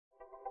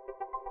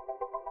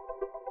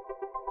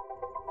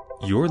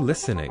You're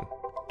listening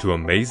to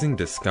Amazing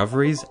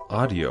Discoveries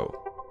Audio.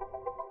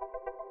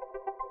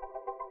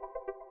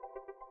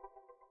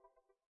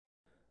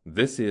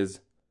 This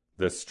is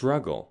The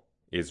Struggle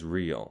is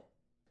Real,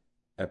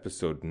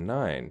 Episode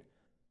 9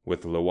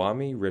 with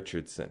Lawami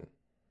Richardson.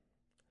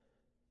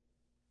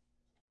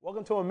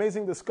 Welcome to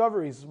Amazing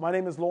Discoveries. My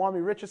name is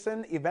Lawami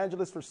Richardson,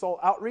 Evangelist for Soul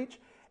Outreach,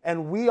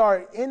 and we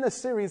are in a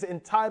series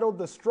entitled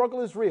The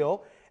Struggle is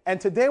Real, and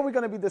today we're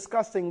going to be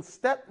discussing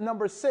step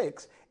number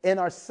 6 in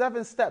our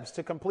 7 steps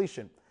to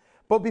completion.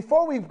 But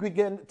before we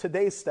begin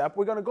today's step,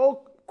 we're going to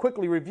go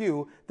quickly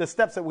review the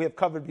steps that we have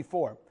covered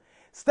before.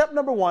 Step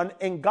number 1,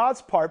 in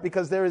God's part,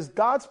 because there is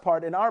God's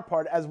part and our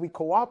part as we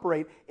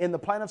cooperate in the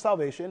plan of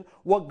salvation,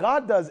 what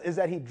God does is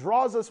that He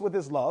draws us with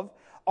His love.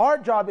 Our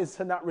job is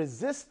to not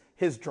resist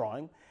His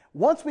drawing.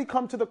 Once we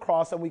come to the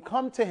cross and we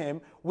come to Him,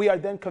 we are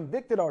then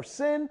convicted of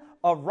sin,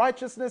 of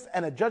righteousness,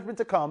 and a judgment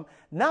to come,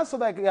 not so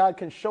that God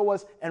can show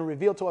us and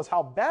reveal to us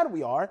how bad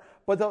we are,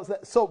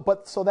 but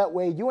so that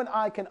way you and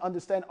I can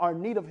understand our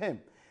need of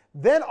Him.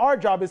 Then our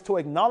job is to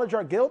acknowledge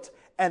our guilt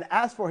and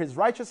ask for His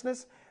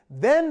righteousness.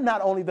 Then not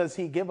only does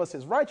He give us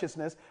His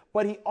righteousness,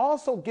 but He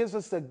also gives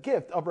us the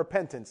gift of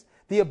repentance,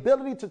 the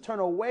ability to turn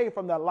away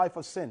from that life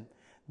of sin.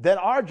 Then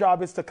our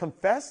job is to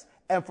confess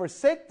and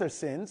forsake their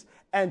sins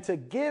and to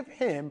give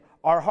Him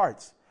our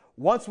hearts.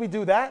 Once we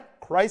do that,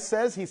 Christ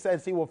says, He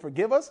says He will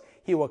forgive us,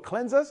 He will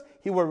cleanse us,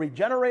 He will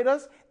regenerate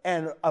us,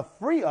 and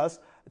free us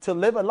to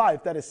live a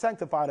life that is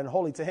sanctified and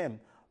holy to Him.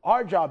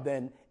 Our job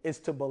then is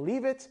to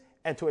believe it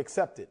and to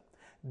accept it.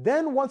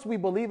 Then once we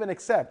believe and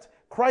accept,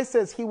 Christ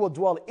says He will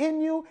dwell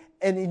in you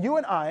and in you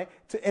and I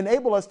to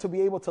enable us to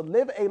be able to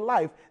live a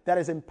life that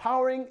is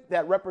empowering,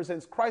 that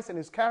represents Christ and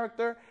His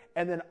character.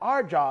 And then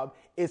our job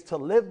is to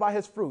live by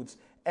His fruits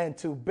and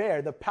to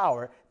bear the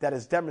power that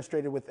is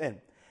demonstrated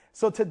within.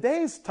 So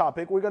today's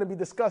topic, we're going to be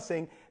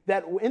discussing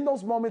that in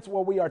those moments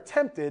where we are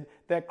tempted,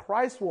 that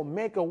Christ will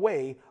make a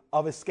way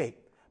of escape.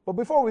 But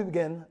before we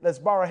begin, let's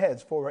bow our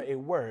heads for a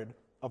word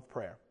of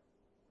prayer.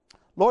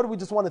 Lord, we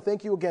just want to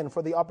thank You again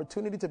for the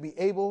opportunity to be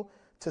able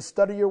to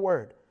study Your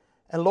word.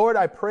 And Lord,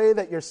 I pray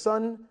that Your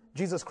Son,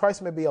 Jesus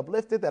Christ, may be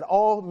uplifted, that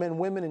all men,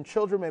 women, and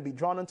children may be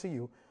drawn unto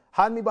You.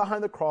 Hide me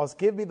behind the cross.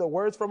 Give me the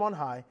words from on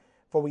high.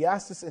 For we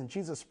ask this in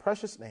Jesus'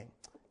 precious name.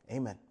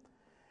 Amen.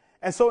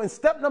 And so in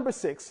step number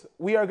 6,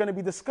 we are going to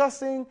be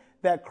discussing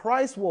that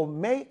Christ will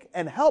make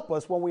and help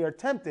us when we are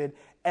tempted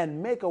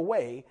and make a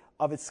way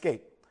of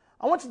escape.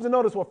 I want you to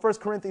notice what 1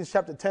 Corinthians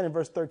chapter 10 and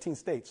verse 13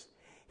 states.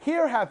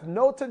 Here hath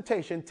no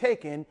temptation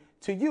taken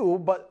to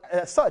you, but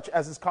such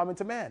as is common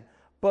to man.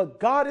 But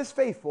God is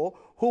faithful,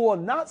 who will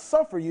not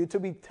suffer you to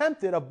be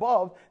tempted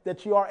above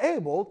that you are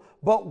able,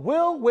 but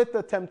will with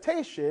the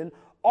temptation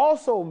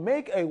also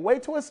make a way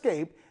to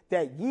escape,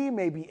 that ye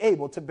may be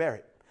able to bear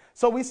it.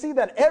 So we see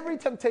that every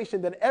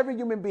temptation that every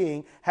human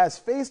being has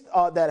faced,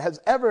 that has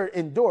ever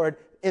endured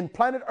in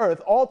planet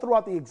Earth, all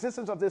throughout the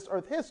existence of this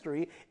earth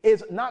history,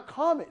 is not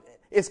common.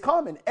 It's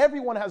common.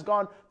 Everyone has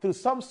gone through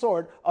some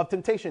sort of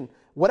temptation.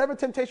 Whatever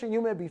temptation you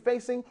may be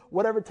facing,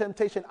 whatever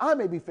temptation I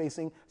may be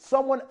facing,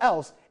 someone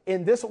else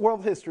in this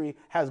world history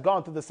has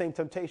gone through the same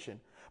temptation.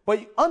 But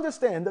you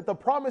understand that the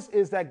promise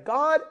is that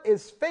God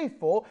is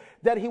faithful,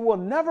 that He will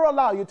never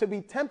allow you to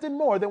be tempted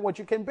more than what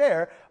you can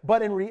bear,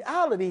 but in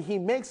reality, He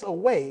makes a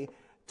way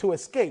to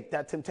escape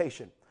that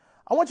temptation.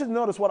 I want you to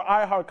notice what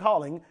I Heart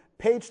Calling,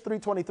 page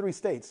 323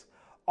 states.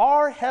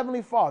 Our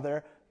Heavenly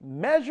Father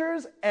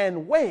measures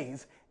and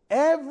weighs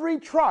every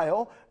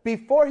trial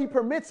before He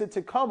permits it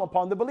to come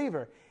upon the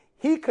believer.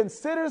 He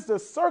considers the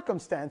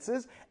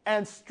circumstances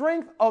and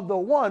strength of the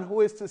one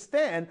who is to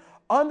stand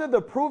under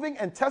the proving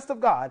and test of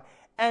God,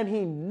 and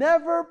He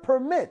never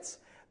permits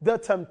the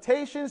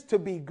temptations to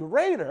be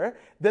greater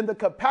than the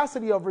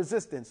capacity of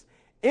resistance.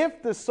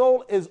 If the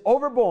soul is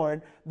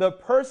overborne, the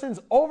person's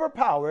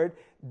overpowered,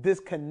 this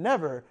can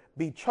never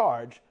be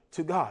charged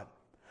to God.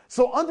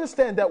 So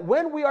understand that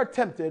when we are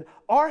tempted,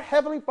 our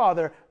Heavenly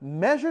Father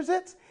measures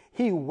it,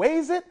 He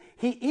weighs it,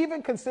 He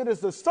even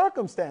considers the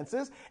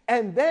circumstances,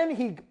 and then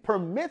He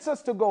permits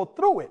us to go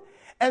through it.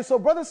 And so,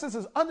 brothers and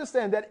sisters,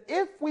 understand that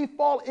if we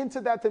fall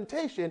into that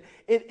temptation,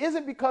 it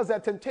isn't because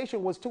that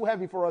temptation was too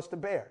heavy for us to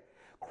bear.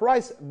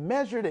 Christ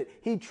measured it.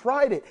 He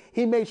tried it.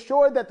 He made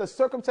sure that the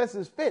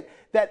circumstances fit,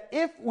 that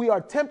if we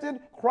are tempted,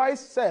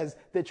 Christ says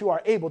that you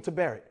are able to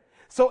bear it.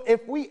 So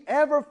if we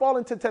ever fall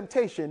into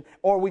temptation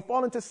or we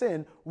fall into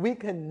sin, we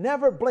can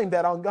never blame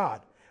that on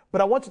God. But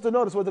I want you to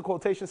notice what the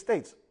quotation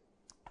states.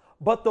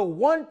 But the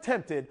one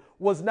tempted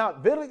was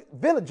not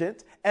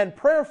vigilant and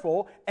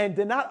prayerful, and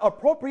did not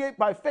appropriate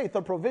by faith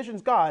the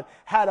provisions God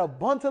had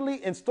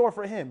abundantly in store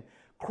for him.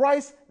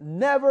 Christ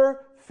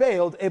never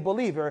failed a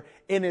believer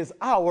in his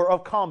hour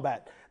of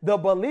combat. The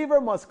believer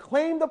must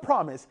claim the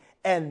promise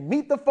and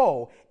meet the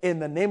foe in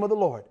the name of the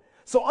Lord.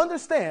 So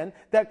understand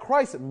that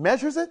Christ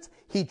measures it,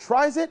 He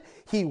tries it,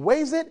 He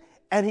weighs it,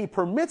 and He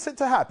permits it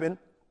to happen.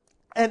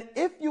 And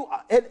if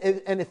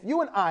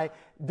you and I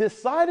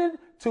decided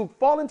to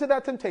fall into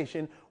that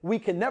temptation, we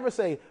can never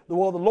say,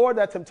 well, the Lord,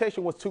 that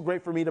temptation was too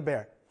great for me to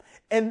bear.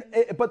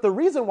 But the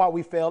reason why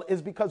we fail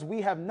is because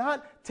we have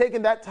not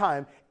taken that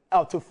time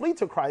to flee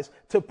to Christ,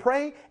 to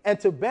pray and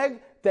to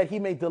beg that he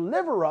may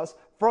deliver us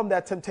from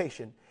that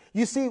temptation.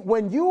 You see,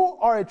 when you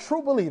are a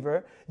true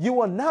believer, you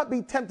will not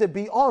be tempted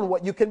beyond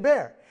what you can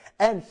bear.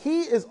 And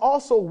he is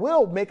also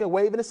will make a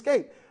way of an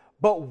escape.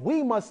 But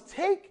we must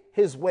take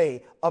his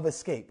way of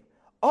escape.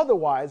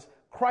 Otherwise,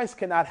 Christ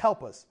cannot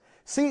help us.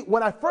 See,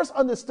 when I first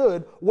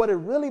understood what it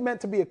really meant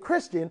to be a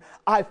Christian,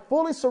 I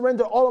fully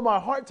surrendered all of my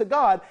heart to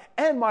God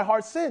and my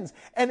heart sins.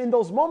 And in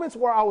those moments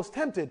where I was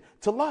tempted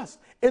to lust,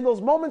 in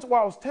those moments where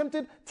I was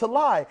tempted to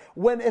lie,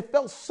 when it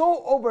felt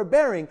so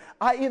overbearing,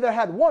 I either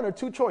had one or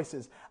two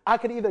choices. I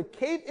could either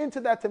cave into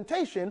that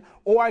temptation,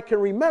 or I can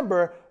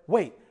remember,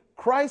 wait,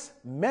 Christ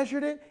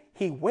measured it,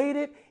 he weighed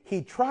it,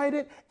 he tried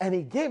it, and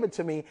he gave it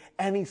to me,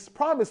 and he's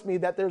promised me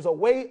that there's a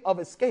way of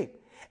escape.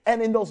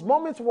 And in those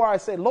moments where I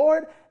say,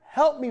 Lord,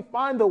 help me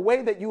find the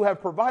way that you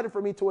have provided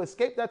for me to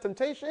escape that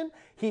temptation,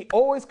 he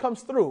always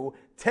comes through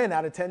 10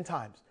 out of 10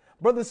 times.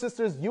 Brothers and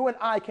sisters, you and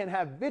I can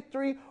have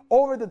victory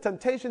over the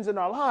temptations in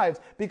our lives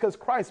because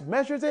Christ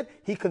measures it.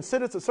 He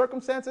considers the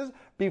circumstances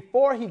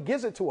before he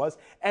gives it to us,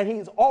 and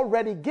he's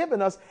already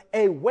given us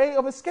a way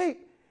of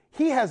escape.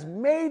 He has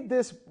made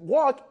this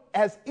walk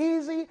as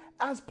easy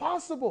as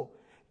possible.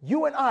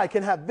 You and I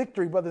can have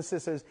victory, brothers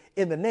and sisters,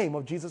 in the name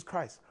of Jesus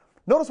Christ.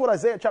 Notice what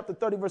Isaiah chapter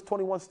 30, verse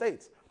 21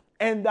 states.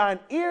 And thine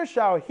ear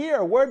shall hear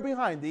a word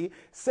behind thee,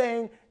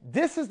 saying,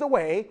 this is the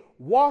way,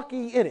 walk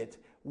ye in it,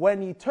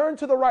 when ye turn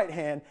to the right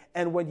hand,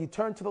 and when ye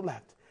turn to the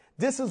left.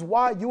 This is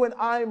why you and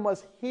I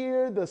must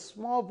hear the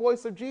small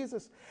voice of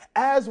Jesus.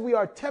 As we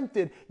are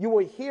tempted, you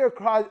will hear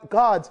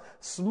God's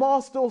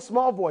still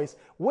small voice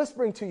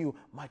whispering to you,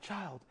 my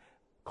child,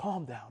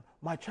 calm down.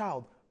 My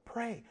child,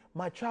 pray.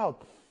 My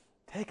child,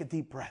 take a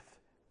deep breath.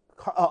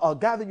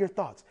 Gather your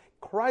thoughts.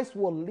 Christ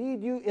will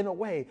lead you in a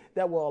way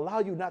that will allow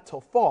you not to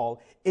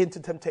fall into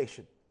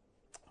temptation.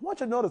 I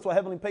want you to notice what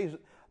Heavenly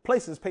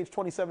Places, page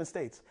 27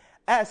 states.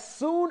 As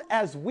soon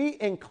as we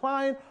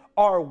incline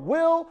our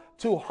will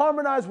to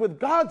harmonize with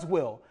God's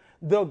will,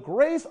 the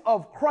grace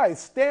of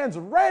Christ stands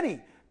ready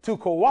to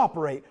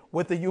cooperate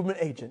with the human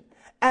agent.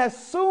 As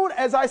soon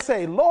as I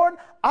say, Lord,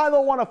 I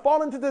don't want to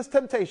fall into this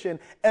temptation,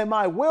 and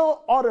my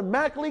will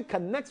automatically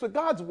connects with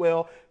God's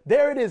will,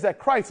 there it is that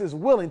Christ is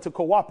willing to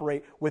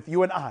cooperate with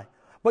you and I.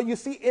 But you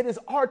see, it is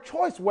our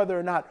choice whether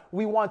or not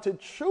we want to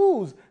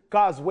choose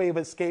God's way of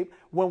escape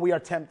when we are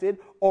tempted,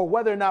 or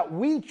whether or not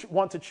we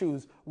want to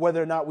choose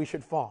whether or not we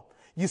should fall.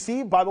 You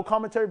see, Bible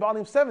Commentary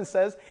Volume 7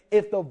 says,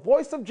 if the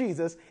voice of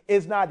Jesus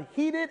is not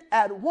heeded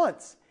at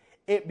once,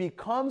 it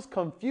becomes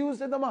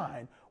confused in the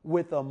mind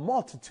with a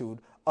multitude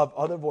of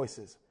other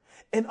voices.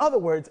 In other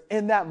words,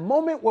 in that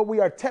moment where we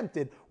are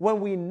tempted,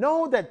 when we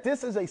know that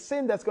this is a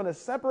sin that's going to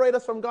separate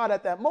us from God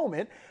at that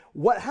moment,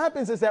 what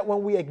happens is that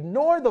when we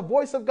ignore the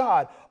voice of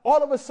God,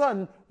 all of a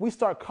sudden we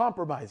start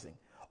compromising.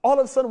 All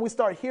of a sudden we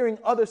start hearing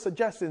other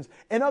suggestions.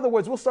 In other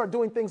words, we'll start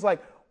doing things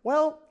like,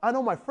 well, I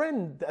know my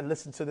friend that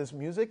listens to this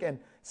music and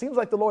seems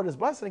like the Lord is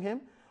blessing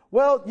him.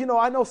 Well, you know,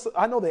 I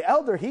know the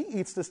elder, he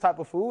eats this type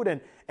of food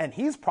and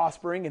he's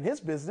prospering in his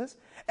business.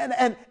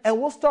 And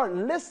we'll start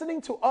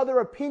listening to other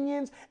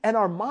opinions, and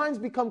our minds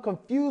become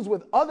confused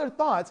with other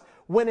thoughts,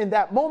 when in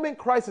that moment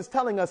Christ is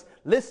telling us,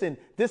 listen,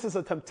 this is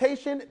a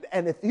temptation,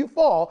 and if you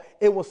fall,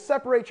 it will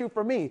separate you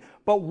from me.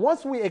 But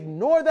once we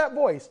ignore that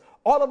voice,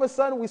 all of a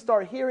sudden we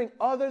start hearing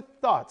other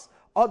thoughts,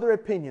 other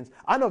opinions.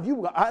 I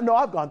know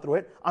I've gone through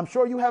it. I'm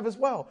sure you have as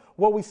well.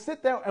 Where we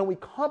sit there and we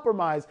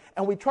compromise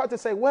and we try to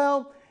say,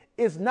 well,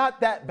 it's not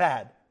that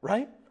bad,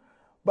 right?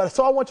 But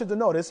so I want you to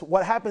notice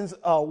what happens,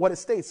 what it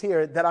states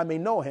here, that I may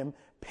know him,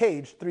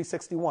 page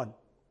 361.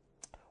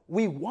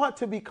 We want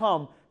to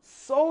become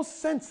so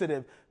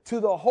sensitive to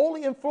the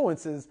holy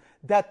influences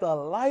that the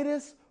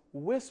lightest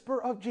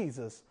whisper of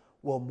Jesus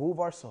will move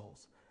our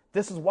souls.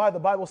 This is why the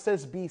Bible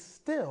says, be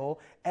still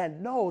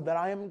and know that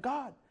I am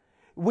God.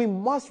 We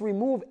must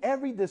remove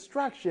every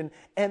distraction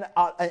and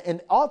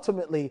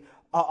ultimately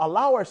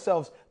allow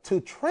ourselves to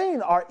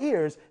train our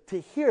ears to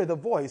hear the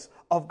voice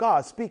of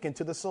God speaking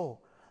to the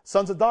soul.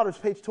 Sons and Daughters,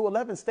 page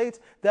 211 states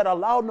that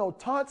allow no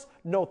taunts,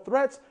 no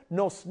threats,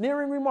 no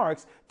sneering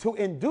remarks to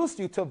induce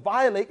you to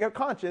violate your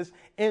conscience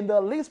in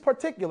the least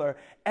particular,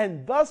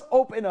 and thus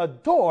open a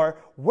door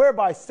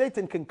whereby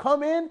Satan can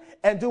come in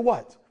and do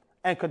what?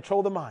 And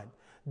control the mind.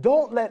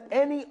 Don't let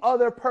any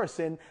other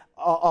person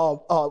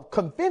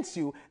convince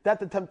you that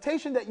the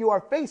temptation that you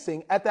are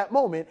facing at that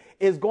moment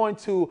is going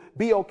to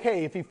be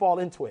okay if you fall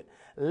into it.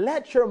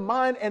 Let your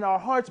mind and our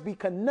hearts be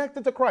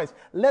connected to Christ.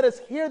 Let us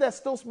hear that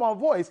still small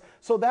voice,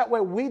 so that way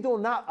we do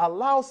not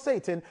allow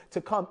Satan to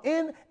come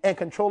in and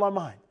control our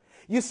mind.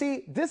 You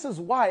see, this is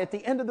why at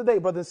the end of the day,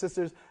 brothers and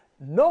sisters,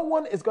 no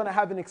one is going to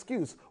have an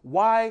excuse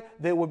why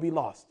they would be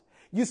lost.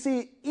 You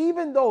see,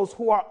 even those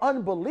who are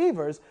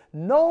unbelievers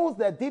knows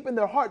that deep in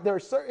their heart there are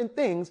certain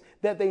things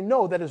that they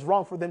know that is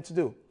wrong for them to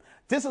do.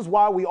 This is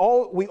why we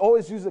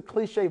always use a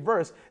cliche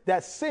verse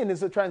that sin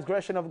is a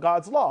transgression of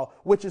God's law,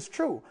 which is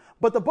true.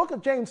 But the book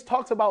of James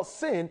talks about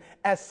sin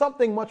as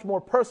something much more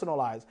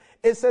personalized.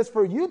 It says,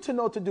 for you to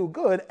know to do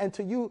good and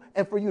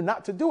for you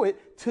not to do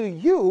it, to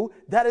you,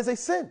 that is a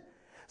sin.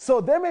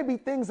 So there may be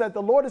things that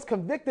the Lord has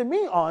convicted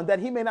me on that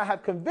he may not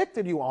have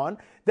convicted you on,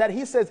 that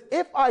he says,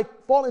 if I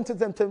fall into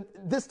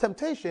this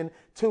temptation,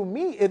 to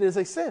me it is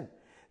a sin.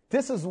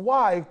 This is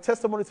why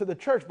Testimony to the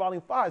Church,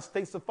 Volume 5,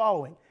 states the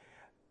following.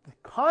 The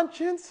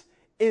conscience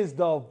is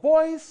the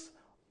voice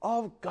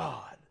of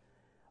God.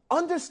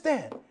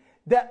 Understand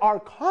that our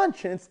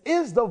conscience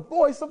is the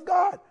voice of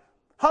God.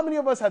 How many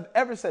of us have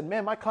ever said,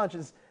 man, my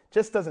conscience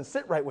just doesn't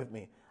sit right with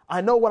me.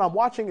 I know what I'm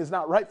watching is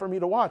not right for me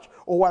to watch,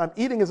 or what I'm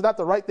eating is not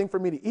the right thing for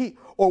me to eat,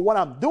 or what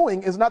I'm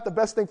doing is not the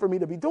best thing for me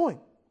to be doing.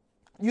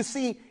 You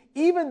see,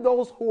 even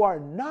those who are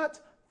not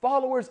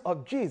followers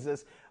of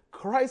Jesus,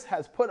 Christ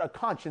has put a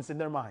conscience in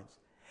their minds.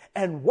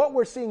 And what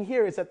we're seeing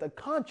here is that the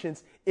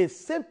conscience is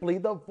simply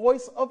the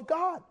voice of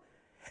God.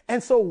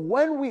 And so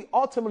when we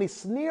ultimately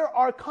sneer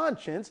our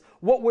conscience,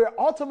 what we're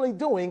ultimately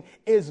doing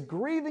is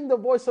grieving the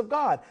voice of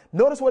God.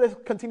 Notice what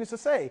it continues to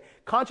say.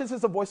 Conscience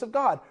is the voice of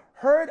God,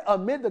 heard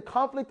amid the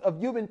conflict of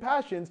human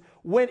passions.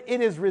 When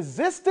it is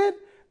resisted,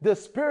 the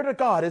Spirit of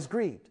God is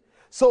grieved.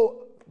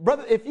 So,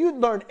 brother, if you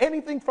learn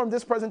anything from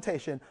this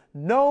presentation,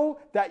 know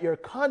that your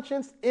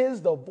conscience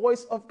is the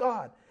voice of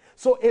God.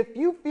 So if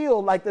you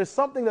feel like there's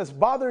something that's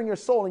bothering your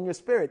soul and your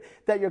spirit,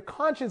 that your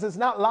conscience is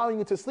not allowing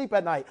you to sleep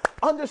at night,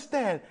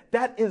 understand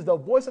that is the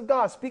voice of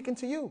God speaking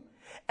to you.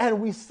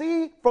 And we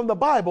see from the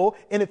Bible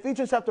in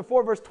Ephesians chapter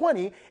 4, verse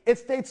 20, it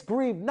states,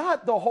 grieve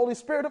not the Holy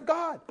Spirit of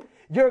God.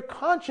 Your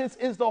conscience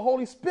is the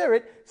Holy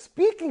Spirit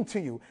speaking to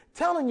you,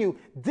 telling you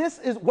this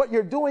is what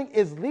you're doing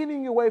is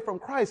leading you away from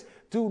Christ.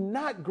 Do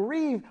not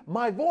grieve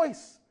my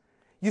voice.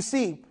 You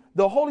see,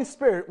 the Holy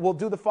Spirit will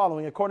do the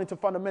following, according to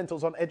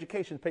Fundamentals on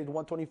Education, page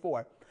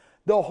 124.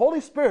 The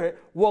Holy Spirit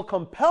will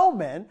compel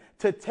men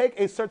to take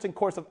a certain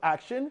course of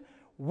action.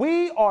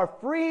 We are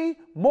free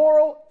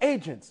moral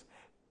agents.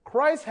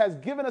 Christ has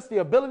given us the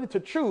ability to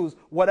choose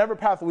whatever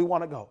path we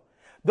want to go.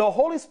 The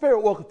Holy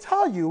Spirit will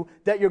tell you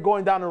that you're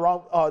going down the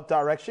wrong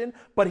direction,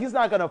 but he's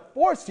not going to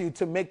force you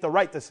to make the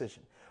right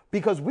decision.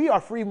 Because we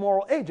are free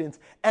moral agents,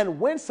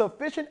 and when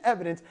sufficient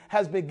evidence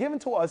has been given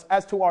to us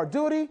as to our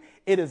duty,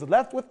 it is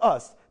left with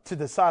us to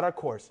decide our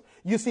course.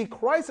 You see,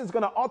 Christ is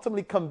going to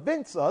ultimately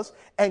convince us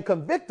and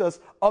convict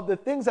us of the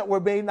things that we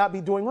may not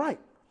be doing right.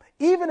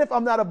 Even if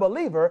I'm not a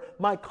believer,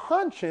 my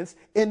conscience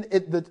in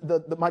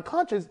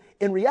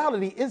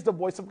reality is the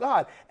voice of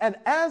God. And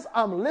as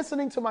I'm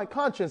listening to my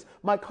conscience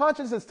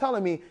is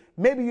telling me,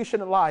 maybe you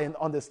shouldn't lie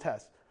on this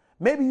test.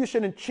 Maybe you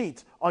shouldn't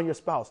cheat on your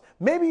spouse.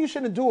 Maybe you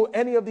shouldn't do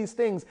any of these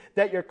things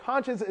that your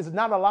conscience is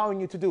not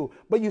allowing you to do.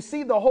 But you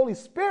see, the Holy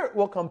Spirit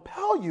will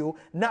compel you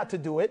not to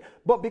do it.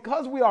 But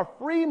because we are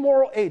free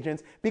moral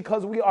agents,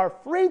 because we are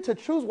free to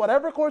choose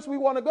whatever course we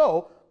want to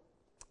go,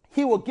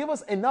 he will give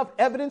us enough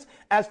evidence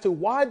as to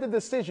why the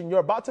decision you're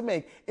about to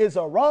make is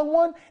a wrong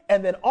one,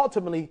 and then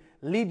ultimately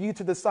lead you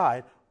to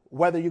decide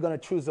whether you're going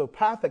to choose the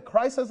path that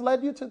Christ has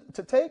led you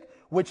to take,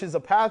 which is a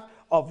path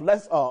of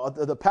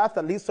the path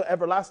that leads to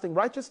everlasting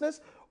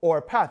righteousness, or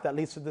a path that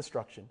leads to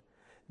destruction.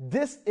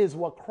 This is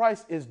what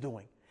Christ is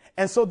doing.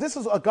 And so this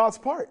is God's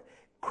part.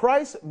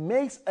 Christ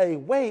makes a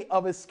way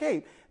of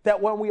escape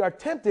that when we are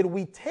tempted,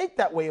 we take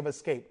that way of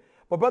escape.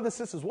 But brothers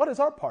and sisters, what is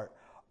our part?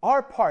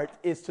 Our part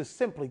is to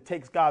simply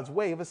take God's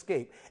way of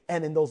escape,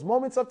 and in those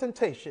moments of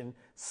temptation,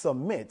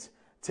 submit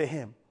to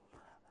him.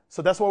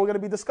 So that's what we're going to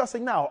be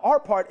discussing now. Our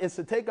part is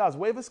to take God's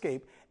way of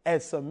escape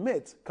and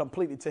submit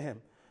completely to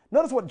him.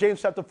 Notice what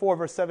James chapter 4,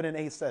 verse 7 and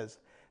 8 says.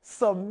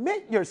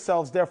 Submit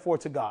yourselves, therefore,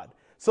 to God.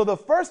 So the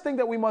first thing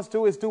that we must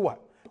do is do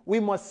what? We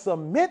must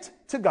submit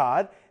to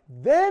God.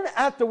 Then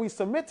after we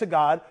submit to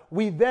God,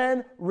 we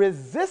then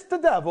resist the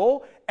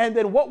devil. And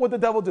then what would the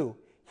devil do?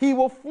 He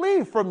will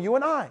flee from you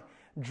and I.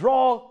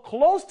 Draw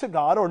close to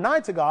God or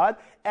nigh to God,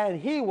 and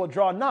he will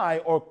draw nigh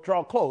or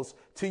draw close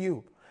to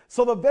you.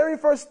 So the very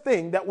first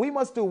thing that we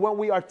must do when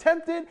we are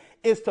tempted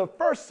is to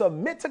first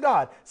submit to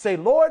God. Say,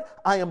 Lord,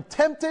 I am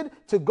tempted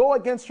to go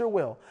against your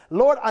will.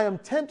 Lord, I am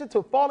tempted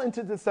to fall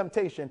into this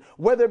temptation,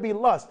 whether it be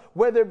lust,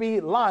 whether it be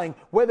lying,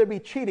 whether it be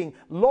cheating.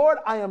 Lord,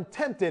 I am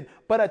tempted,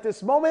 but at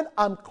this moment,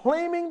 I'm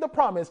claiming the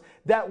promise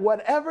that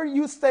whatever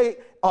you say,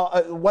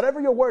 whatever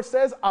your word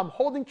says, I'm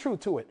holding true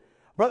to it.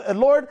 Brother,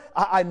 Lord,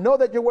 I know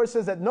that your word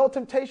says that no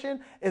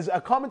temptation is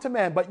common to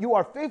man, but you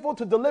are faithful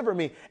to deliver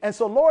me. And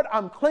so, Lord,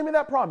 I'm claiming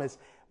that promise.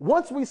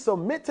 Once we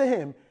submit to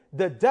him,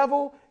 the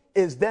devil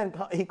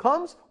he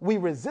comes, we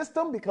resist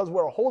him because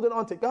we're holding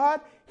on to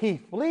God. He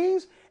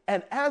flees.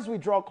 And as we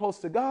draw close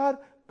to God,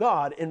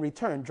 God in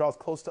return draws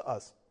close to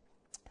us.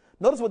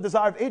 Notice what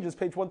Desire of Ages,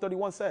 page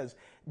 131 says.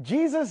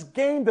 Jesus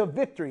gained the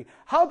victory.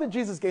 How did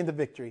Jesus gain the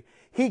victory?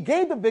 He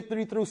gained the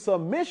victory through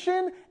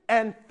submission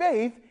and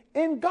faith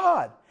in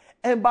God.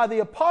 And by the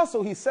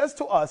apostle, he says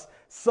to us,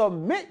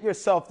 submit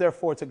yourself,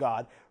 therefore, to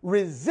God.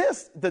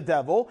 Resist the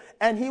devil,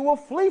 and he will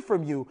flee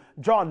from you.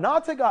 Draw nigh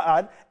to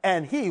God,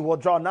 and he will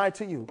draw nigh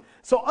to you.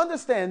 So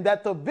understand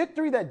that the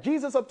victory that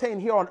Jesus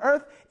obtained here on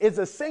earth is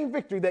the same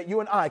victory that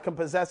you and I can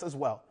possess as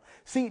well.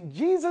 See,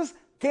 Jesus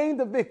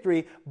gained the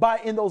victory by,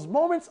 in those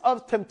moments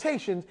of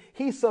temptations,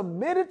 he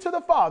submitted to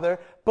the Father,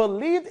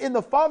 believed in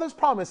the Father's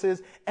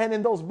promises, and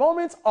in those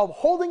moments of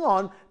holding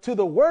on to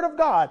the Word of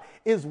God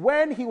is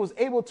when he was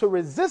able to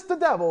resist the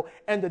devil,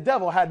 and the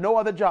devil had no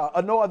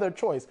other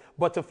choice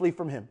but to flee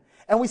from him.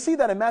 And we see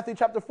that in Matthew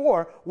chapter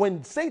 4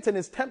 when Satan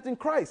is tempting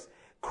Christ.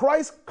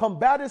 Christ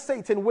combated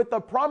Satan with the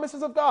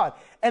promises of God.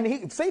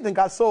 And Satan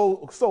got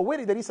so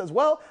witty that he says,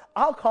 well,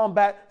 I'll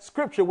combat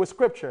scripture with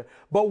scripture.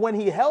 But when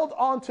he held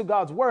on to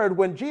God's word,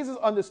 when Jesus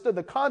understood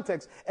the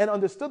context and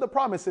understood the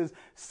promises,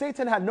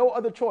 Satan had no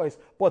other choice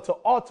but to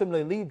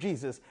ultimately leave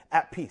Jesus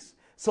at peace.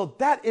 So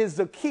that is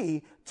the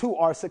key to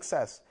our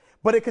success.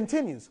 But it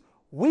continues.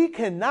 We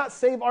cannot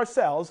save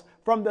ourselves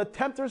from the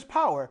tempter's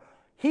power.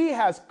 He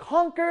has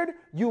conquered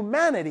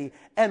humanity.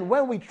 And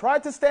when we try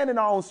to stand in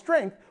our own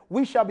strength,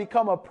 we shall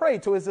become a prey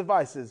to his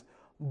devices.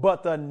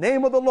 But the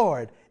name of the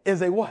Lord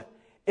is a what?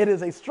 It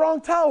is a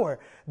strong tower.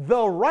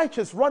 The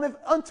righteous runneth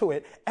unto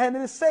it, and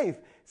it is safe.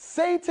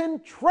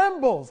 Satan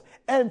trembles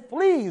and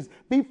flees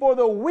before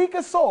the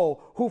weakest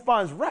soul who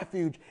finds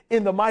refuge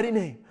in the mighty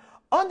name.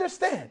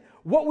 Understand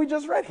what we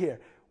just read here.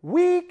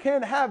 We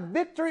can have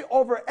victory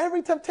over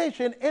every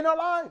temptation in our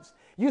lives.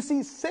 You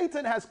see,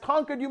 Satan has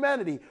conquered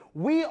humanity.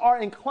 We are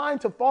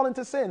inclined to fall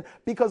into sin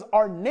because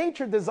our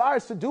nature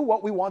desires to do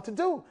what we want to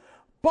do.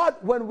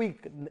 But when we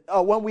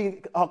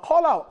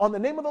call out on the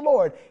name of the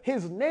Lord,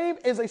 his name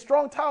is a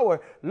strong tower.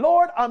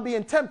 Lord, I'm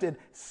being tempted.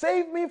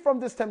 Save me from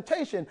this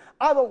temptation.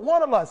 I don't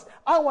want to lust.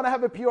 I want to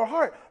have a pure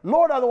heart.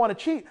 Lord, I don't want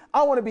to cheat.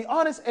 I want to be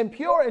honest and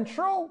pure and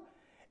true.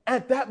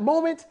 At that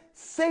moment,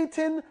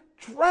 Satan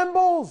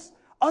trembles.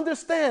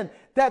 Understand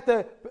that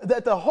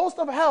the host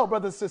of hell,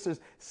 brothers and sisters,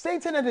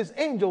 Satan and his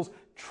angels,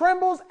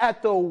 trembles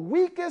at the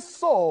weakest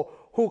soul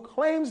who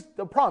claims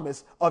the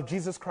promise of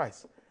Jesus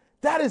Christ.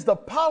 That is the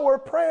power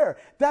of prayer.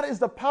 That is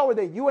the power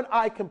that you and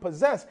I can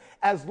possess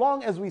as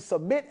long as we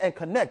submit and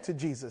connect to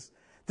Jesus.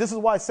 This is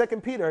why 2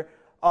 Peter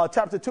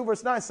chapter 2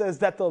 verse 9 says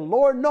that the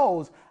Lord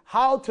knows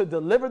how to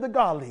deliver the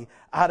godly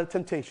out of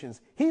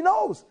temptations. He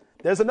knows.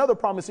 There's another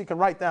promise you can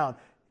write down.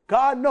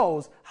 God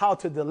knows how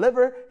to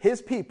deliver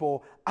his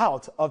people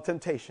out of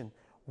temptation.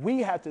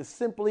 We have to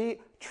simply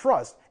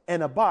trust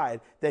and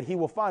abide that he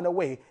will find a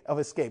way of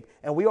escape.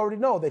 And we already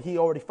know that he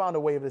already found a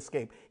way of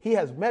escape. He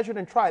has measured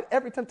and tried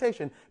every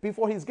temptation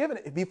before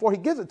he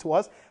gives it to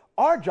us.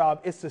 Our job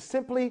is to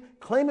simply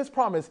claim his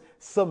promise,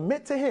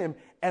 submit to him,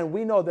 and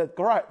we know that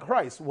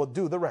Christ will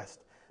do the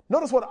rest.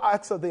 Notice what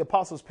Acts of the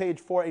Apostles, page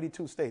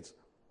 482 states.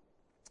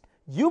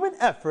 Human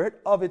effort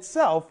of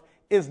itself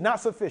is not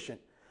sufficient.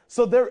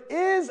 So there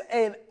is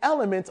an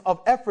element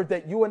of effort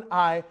that you and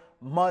I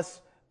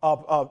must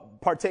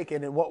partake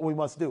in what we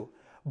must do.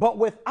 But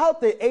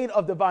without the aid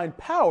of divine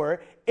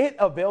power, it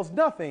avails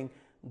nothing.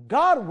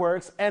 God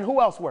works, and who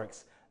else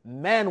works?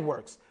 Man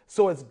works.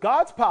 So it's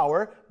God's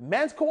power,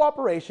 man's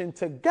cooperation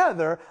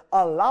together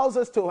allows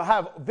us to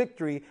have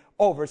victory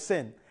over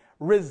sin.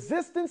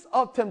 Resistance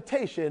of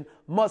temptation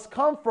must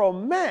come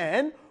from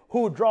man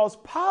who draws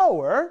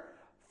power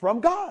from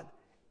God.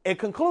 It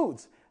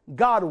concludes,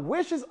 God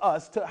wishes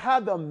us to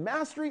have the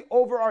mastery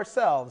over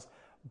ourselves,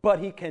 but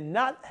he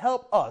cannot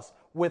help us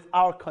with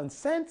our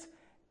consent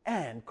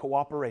and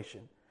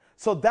cooperation.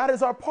 So that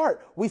is our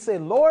part. We say,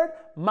 Lord,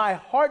 my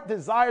heart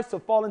desires to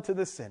fall into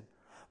this sin.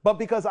 But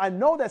because I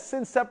know that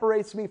sin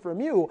separates me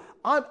from you,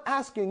 I'm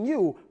asking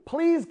you,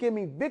 please give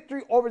me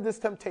victory over this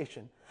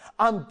temptation.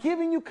 I'm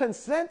giving you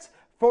consent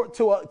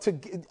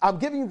I'm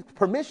giving you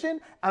permission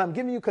and I'm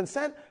giving you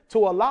consent to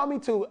allow me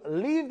to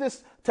leave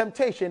this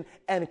temptation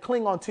and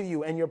cling on to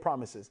you and your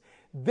promises.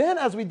 Then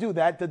as we do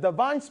that, the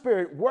divine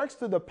spirit works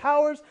through the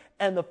powers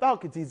and the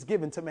faculties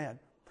given to man.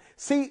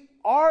 See,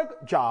 our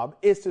job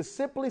is to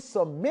simply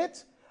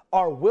submit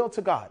our will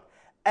to God.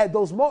 In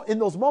those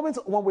moments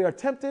when we are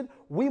tempted,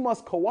 we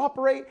must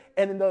cooperate.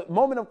 And in the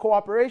moment of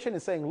cooperation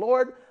is saying,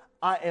 Lord,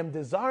 I am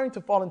desiring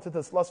to fall into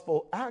this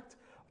lustful act,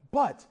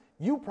 but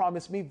you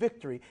promised me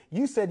victory.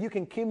 You said you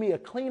can give me a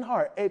clean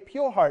heart, a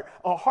pure heart,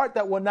 a heart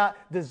that will not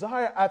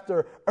desire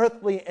after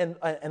earthly and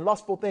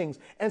lustful things.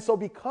 And so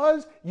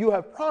because you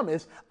have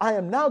promised, I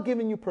am now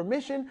giving you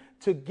permission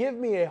to give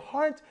me a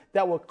heart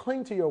that will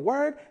cling to your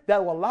word,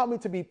 that will allow me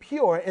to be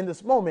pure in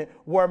this moment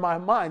where my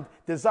mind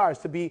desires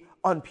to be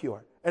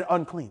impure and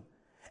unclean.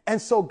 And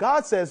so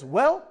God says,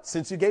 well,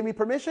 since you gave me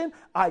permission,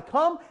 I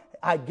come,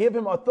 I give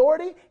him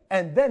authority,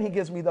 and then he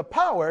gives me the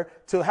power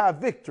to have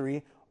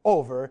victory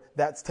over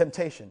that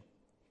temptation.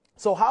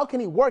 So how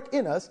can he work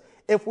in us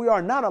if we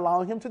are not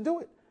allowing him to do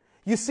it?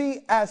 You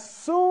see, as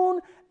soon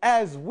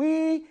as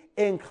we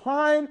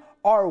incline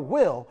our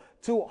will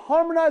to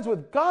harmonize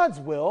with God's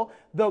will,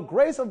 the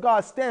grace of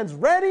God stands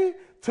ready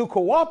to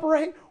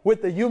cooperate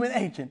with the human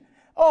agent.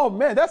 Oh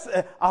man,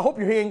 I hope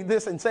you're hearing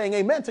this and saying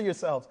amen to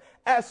yourselves.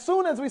 As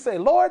soon as we say,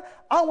 Lord,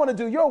 I want to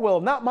do your will,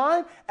 not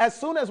mine. As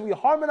soon as we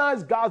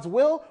harmonize God's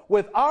will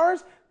with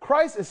ours,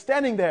 Christ is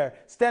standing there,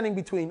 standing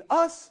between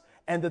us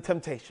and the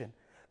temptation.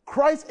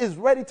 Christ is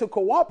ready to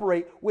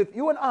cooperate with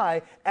you and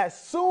I as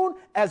soon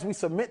as we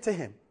submit to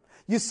him.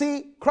 You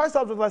see, Christ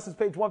Object Lessons,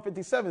 page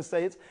 157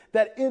 states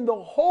that in the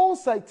whole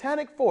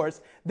satanic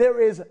force,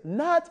 there is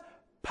not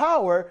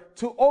power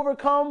to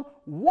overcome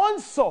one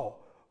soul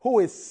who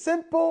is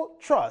simple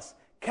trust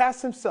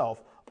casts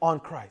himself on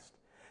Christ.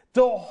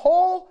 The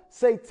whole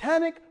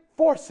satanic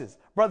forces,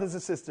 brothers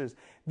and sisters,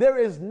 there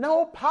is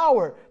no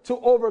power to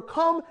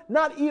overcome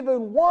not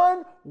even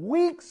one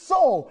weak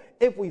soul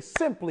if we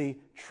simply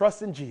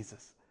trust in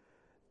Jesus.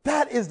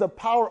 That is the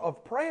power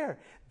of prayer.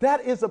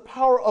 That is the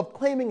power of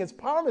claiming his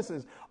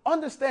promises.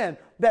 Understand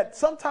that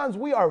sometimes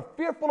we are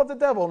fearful of the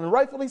devil, and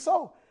rightfully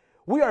so.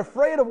 We are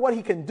afraid of what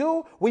he can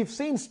do. We've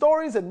seen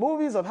stories and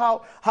movies of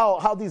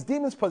how these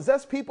demons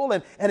possess people,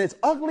 and it's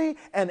ugly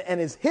and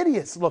it's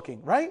hideous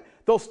looking, right?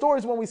 Those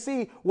stories when we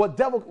see what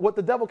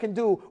the devil can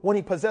do when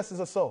he possesses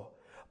a soul.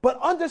 But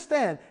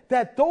understand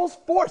that those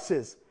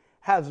forces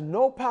has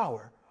no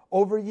power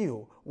over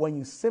you when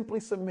you simply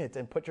submit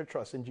and put your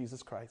trust in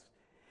Jesus Christ.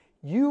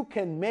 You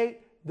can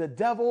make the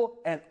devil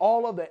and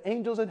all of the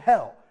angels in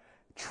hell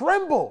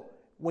tremble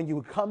when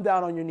you come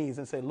down on your knees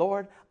and say,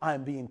 Lord, I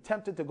am being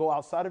tempted to go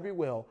outside of your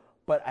will,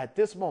 but at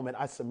this moment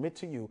I submit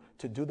to you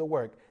to do the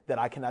work that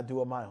I cannot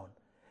do on my own.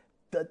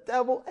 The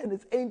devil and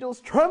his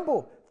angels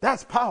tremble.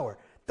 That's power.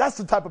 That's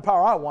the type of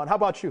power I want. How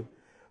about you?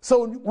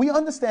 So we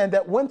understand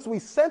that once we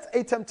sense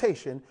a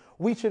temptation,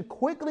 we should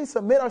quickly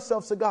submit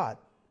ourselves to God.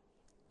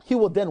 He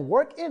will then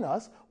work in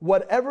us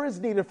whatever is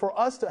needed for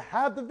us to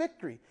have the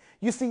victory.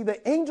 You see,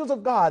 the angels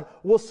of God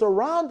will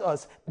surround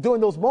us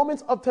during those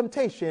moments of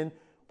temptation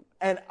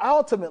and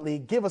ultimately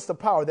give us the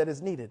power that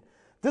is needed.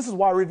 This is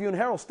why Review and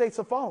Herald states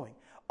the following.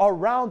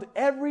 Around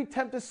every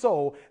tempted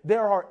soul,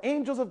 there are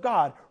angels of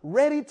God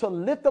ready to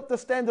lift up the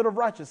standard of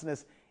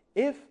righteousness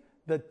if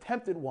the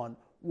tempted one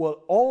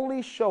will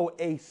only show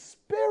a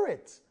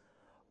spirit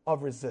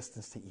of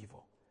resistance to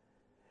evil.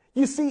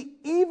 You see,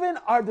 even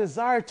our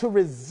desire to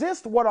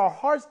resist what our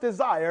hearts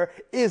desire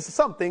is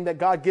something that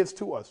God gives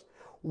to us.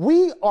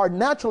 We are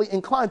naturally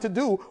inclined to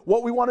do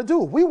what we want to do.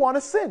 We want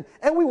to sin,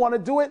 and we want to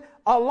do it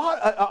a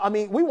lot.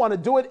 We want to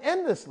do it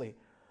endlessly.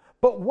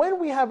 But when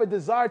we have a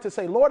desire to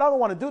say, Lord, I don't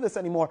want to do this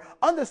anymore,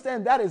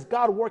 understand that is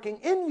God working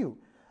in you.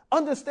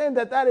 Understand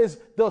that that is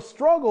the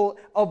struggle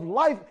of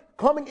life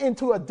coming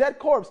into a dead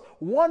corpse,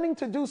 wanting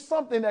to do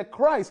something that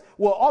Christ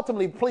will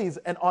ultimately please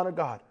and honor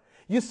God.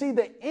 You see,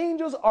 the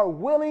angels are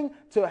willing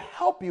to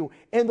help you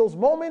in those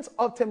moments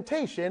of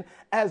temptation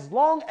as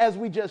long as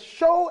we just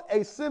show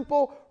a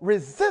simple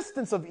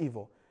resistance of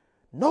evil.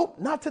 Nope,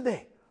 not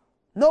today.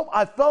 Nope,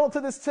 I fell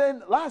into this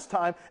sin last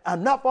time.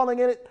 I'm not falling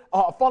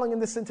in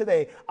this sin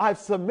today. I'm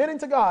submitting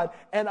to God,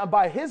 and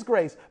by his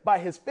grace, by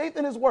his faith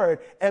in his word,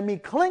 and me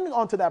clinging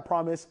onto that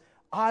promise,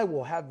 I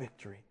will have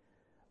victory.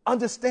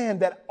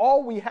 Understand that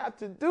all we have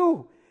to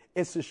do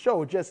is to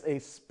show just a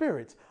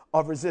spirit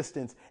of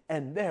resistance,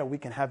 and there we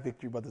can have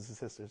victory, brothers and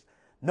sisters.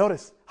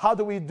 Notice, how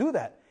do we do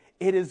that?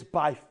 It is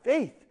by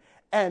faith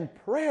and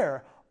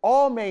prayer.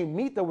 All may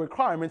meet the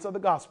requirements of the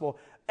gospel.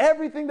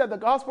 Everything that the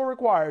gospel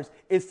requires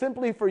is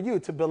simply for you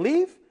to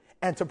believe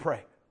and to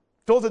pray.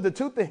 Those are the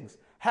two things.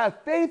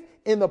 Have faith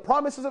in the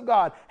promises of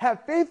God.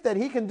 Have faith that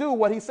he can do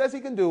what he says he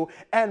can do,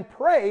 and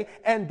pray,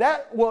 and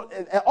that will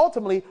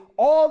ultimately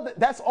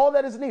that's all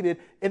that is needed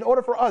in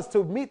order for us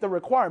to meet the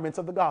requirements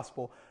of the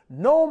gospel.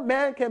 No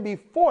man can be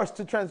forced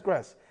to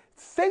transgress.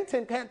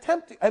 Satan can't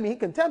tempt you. He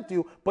can tempt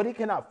you, but he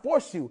cannot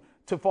force you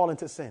to fall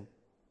into sin.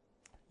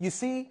 You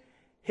see,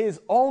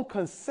 his own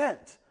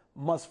consent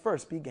must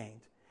first be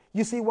gained.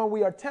 You see, when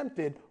we are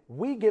tempted,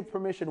 we give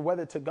permission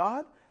whether to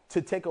God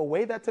to take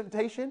away that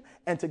temptation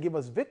and to give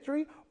us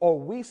victory, or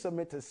we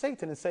submit to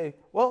Satan and say,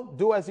 well,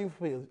 do as you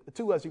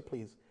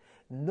please.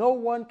 No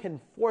one can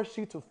force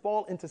you to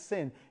fall into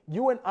sin.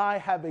 You and I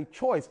have a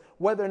choice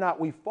whether or not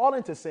we fall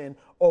into sin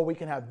or we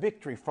can have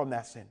victory from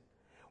that sin.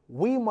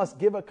 We must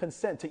give a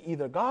consent to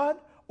either God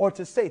or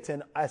to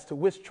Satan as to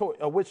which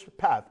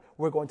path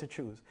we're going to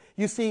choose.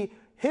 You see,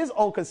 his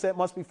own consent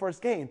must be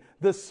first gained.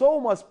 The soul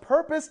must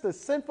purpose the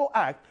sinful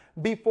act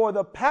before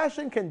the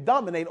passion can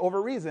dominate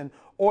over reason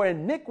or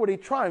iniquity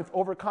triumph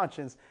over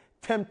conscience.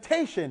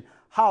 Temptation,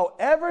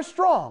 however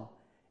strong,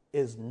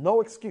 is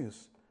no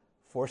excuse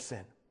for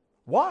sin.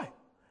 Why?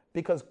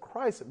 Because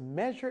Christ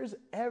measures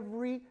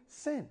every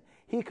sin.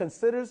 He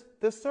considers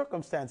the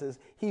circumstances.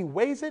 He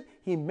weighs it,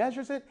 he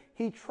measures it,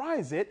 he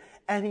tries it,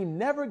 and he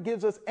never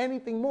gives us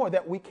anything more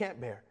that we can't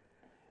bear.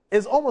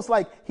 It's almost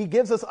like he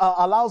gives us,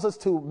 allows us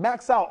to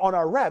max out on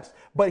our reps,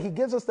 but he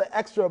gives us the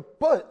extra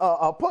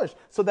push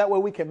so that way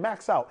we can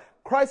max out.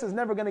 Christ is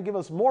never going to give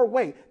us more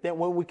weight than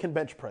when we can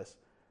bench press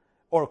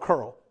or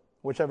curl,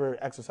 whichever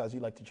exercise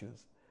you like to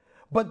choose.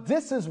 But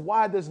this is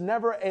why there's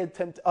never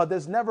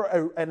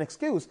an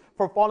excuse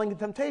for falling in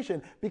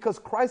temptation, because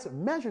Christ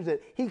measures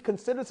it. He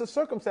considers the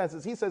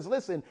circumstances. He says,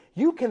 listen,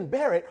 you can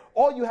bear it.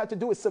 All you have to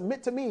do is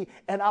submit to me,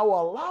 and I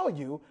will allow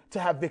you to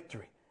have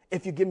victory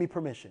if you give me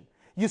permission.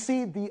 You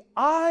see, the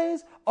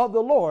eyes of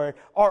the Lord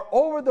are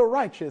over the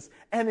righteous,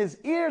 and his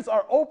ears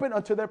are open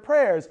unto their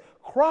prayers.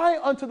 Cry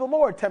unto the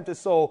Lord, tempted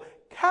soul.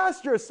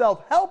 Cast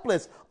yourself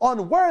helpless,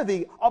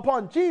 unworthy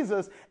upon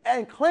Jesus,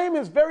 and claim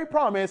his very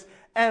promise.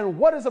 And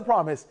what is the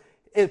promise?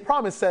 His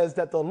promise says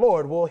that the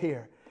Lord will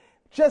hear.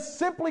 Just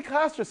simply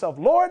cast yourself.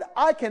 Lord,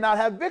 I cannot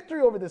have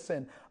victory over this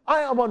sin.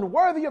 I am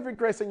unworthy of your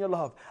grace and your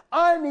love.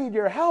 I need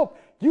your help.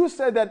 You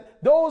said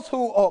that those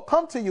who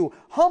come to you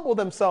humble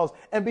themselves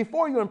and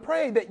before you and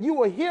pray that you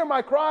will hear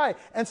my cry.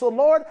 And so,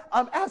 Lord,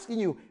 I'm asking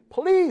you,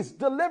 please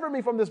deliver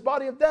me from this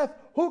body of death.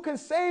 Who can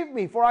save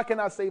me? For I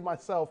cannot save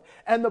myself.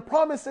 And the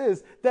promise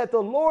is that the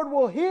Lord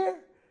will hear.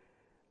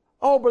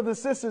 Oh,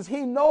 brothers and sisters,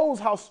 he knows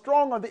how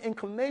strong are the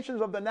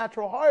inclinations of the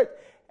natural heart,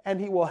 and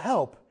he will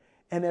help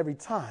in every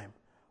time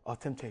of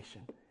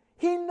temptation.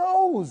 He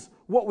knows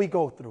what we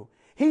go through.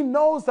 He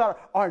knows that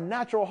our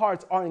natural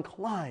hearts are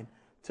inclined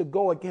to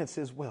go against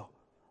his will.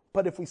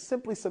 But if we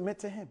simply submit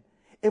to him,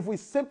 if we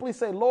simply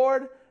say,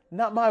 Lord,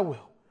 not my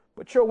will,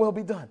 but your will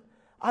be done.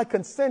 I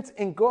consent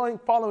in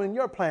following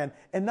your plan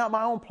and not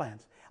my own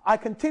plans. I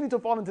continue to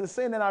fall into the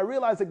sin, and I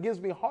realize it gives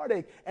me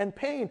heartache and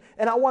pain,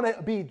 and I want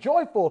to be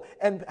joyful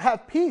and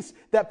have peace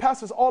that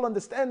passes all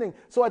understanding.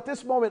 So at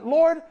this moment,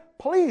 Lord,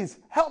 please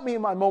help me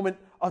in my moment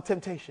of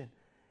temptation.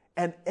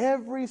 And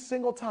every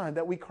single time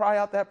that we cry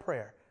out that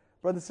prayer,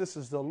 brothers and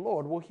sisters, the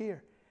Lord will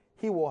hear.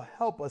 He will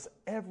help us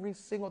every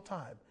single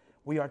time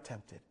we are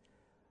tempted.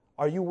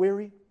 Are you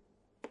weary?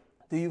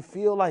 Do you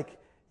feel like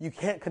you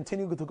can't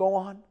continue to go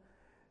on?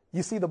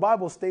 You see, the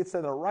Bible states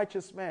that a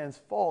righteous man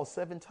falls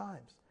 7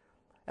 times.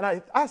 And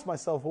I asked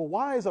myself, well,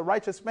 why is a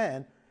righteous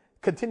man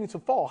continue to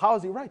fall? How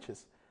is he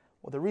righteous?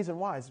 Well, the reason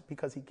why is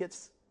because he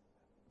gets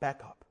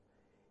back up.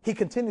 He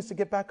continues to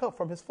get back up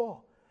from his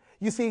fall.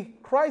 You see,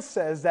 Christ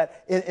says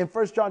that in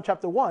 1 John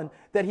chapter 1,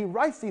 that he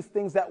writes these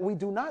things that we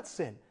do not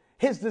sin.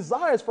 His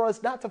desire is for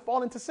us not to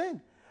fall into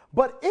sin.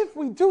 But if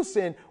we do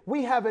sin,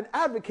 we have an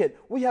advocate,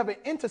 we have an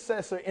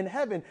intercessor in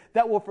heaven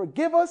that will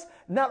forgive us,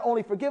 not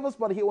only forgive us,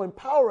 but he will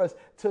empower us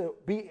to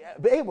be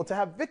able to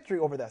have victory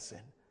over that sin.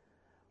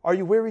 Are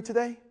you weary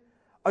today?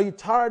 Are you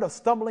tired of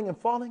stumbling and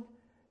falling?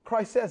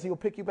 Christ says he will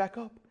pick you back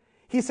up.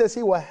 He says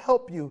he will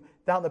help you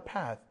down the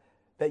path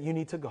that you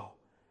need to go.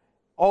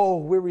 Oh,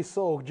 weary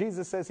soul,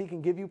 Jesus says he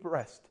can give you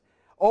rest.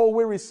 Oh,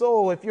 weary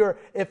soul, if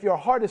your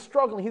heart is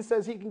struggling, he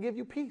says he can give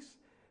you peace.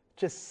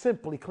 Just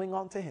simply cling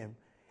on to him.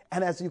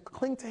 And as you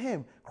cling to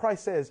him,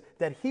 Christ says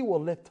that he will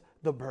lift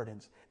the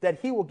burdens, that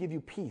he will give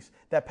you peace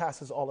that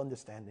passes all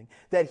understanding,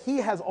 that he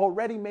has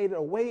already made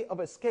a way of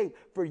escape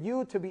for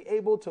you to be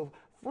able to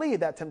flee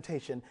that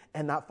temptation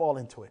and not fall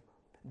into it.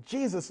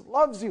 Jesus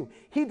loves you.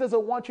 He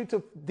doesn't want you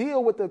to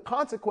deal with the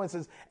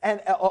consequences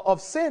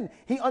of sin.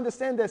 He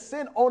understands that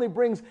sin only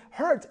brings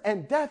hurt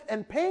and death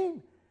and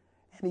pain.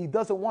 And he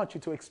doesn't want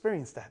you to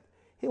experience that.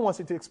 He wants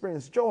you to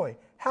experience joy,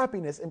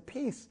 happiness, and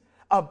peace.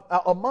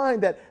 A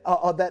mind that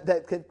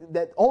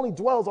only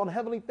dwells on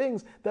heavenly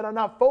things, that are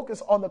not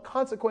focused on the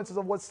consequences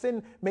of what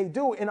sin may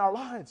do in our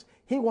lives.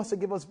 He wants to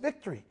give us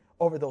victory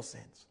over those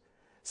sins.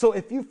 So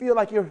if you feel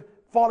like you're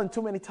fallen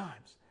too many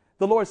times,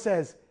 the Lord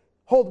says,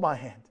 hold my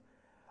hand.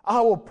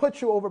 I will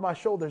put you over my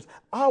shoulders.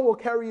 I will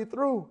carry you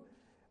through.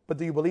 But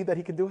do you believe that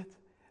he can do it?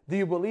 Do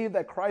you believe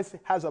that Christ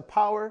has a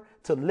power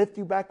to lift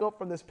you back up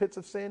from this pits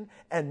of sin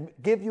and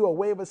give you a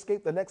way of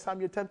escape the next time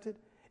you're tempted?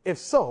 If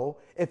so,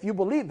 if you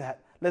believe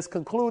that, let's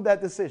conclude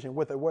that decision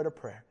with a word of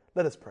prayer.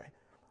 Let us pray.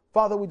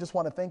 Father, we just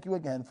want to thank you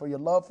again for your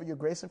love, for your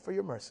grace, and for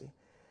your mercy.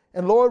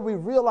 And Lord, we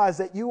realize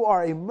that you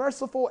are a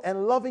merciful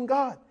and loving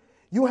God.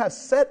 You have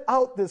set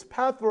out this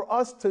path for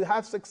us to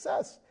have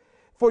success.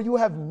 For you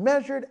have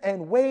measured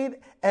and weighed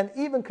and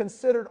even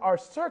considered our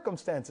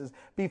circumstances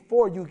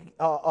before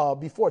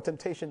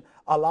temptation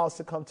allows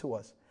to come to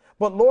us.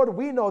 But Lord,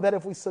 we know that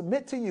if we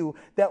submit to you,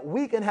 that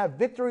we can have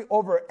victory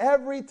over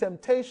every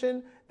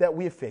temptation that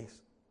we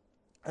face.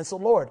 And so,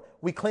 Lord,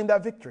 we claim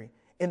that victory.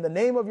 In the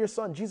name of your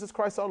Son, Jesus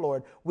Christ our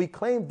Lord, we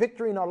claim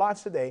victory in our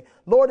lives today.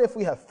 Lord, if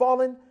we have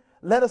fallen,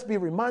 let us be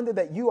reminded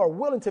that you are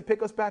willing to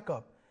pick us back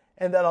up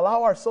and that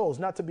allow our souls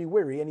not to be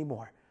weary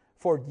anymore.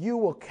 For you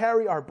will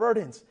carry our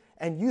burdens,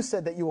 and you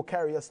said that you will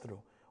carry us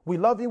through. We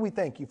love you, we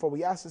thank you, for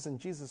we ask this in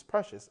Jesus'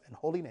 precious and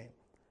holy name.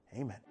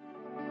 Amen.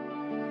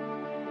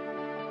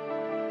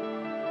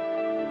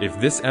 If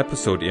this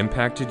episode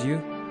impacted you,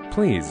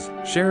 please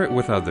share it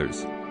with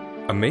others.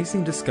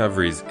 Amazing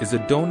Discoveries is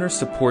a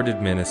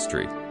donor-supported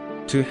ministry.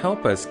 To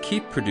help us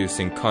keep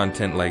producing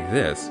content like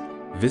this,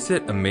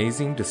 visit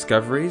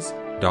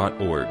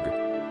amazingdiscoveries.org.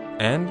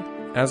 And,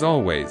 as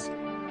always,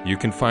 you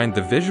can find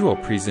the visual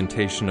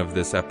presentation of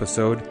this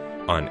episode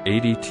on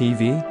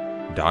adtv.watch.